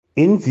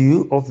In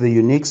view of the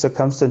unique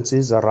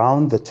circumstances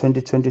around the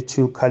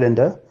 2022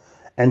 calendar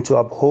and to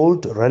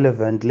uphold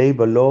relevant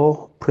labor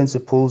law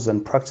principles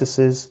and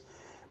practices,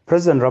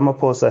 President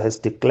Ramaphosa has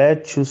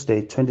declared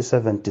Tuesday,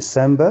 27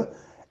 December,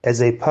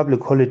 as a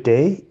public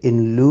holiday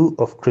in lieu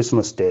of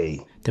Christmas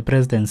Day. The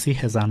presidency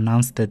has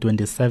announced the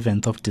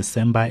 27th of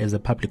December as a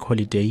public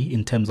holiday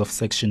in terms of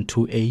Section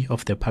 2A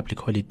of the Public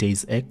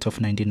Holidays Act of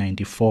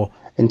 1994.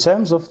 In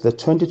terms of the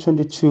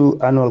 2022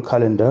 annual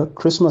calendar,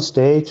 Christmas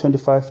Day,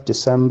 25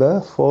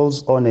 December,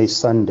 falls on a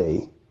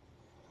Sunday.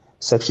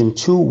 Section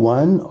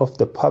 2(1) of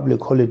the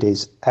Public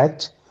Holidays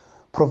Act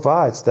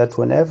provides that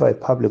whenever a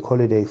public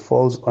holiday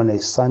falls on a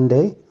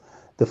Sunday,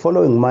 the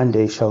following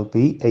Monday shall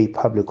be a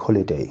public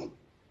holiday.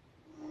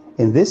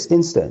 In this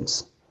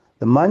instance,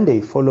 the Monday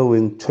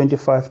following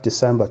 25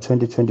 December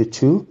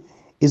 2022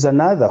 is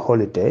another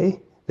holiday,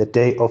 the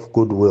Day of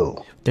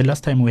Goodwill. The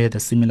last time we had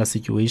a similar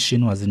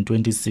situation was in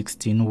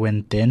 2016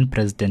 when then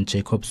President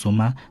Jacob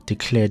Zuma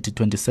declared the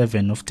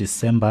 27th of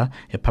December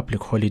a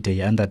public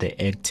holiday under the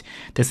Act.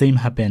 The same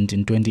happened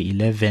in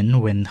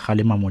 2011 when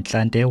Kgalema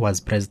Motlanthe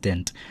was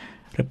president.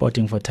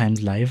 Reporting for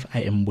Times Live,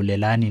 I am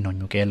Bulelani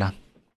Nonyukela.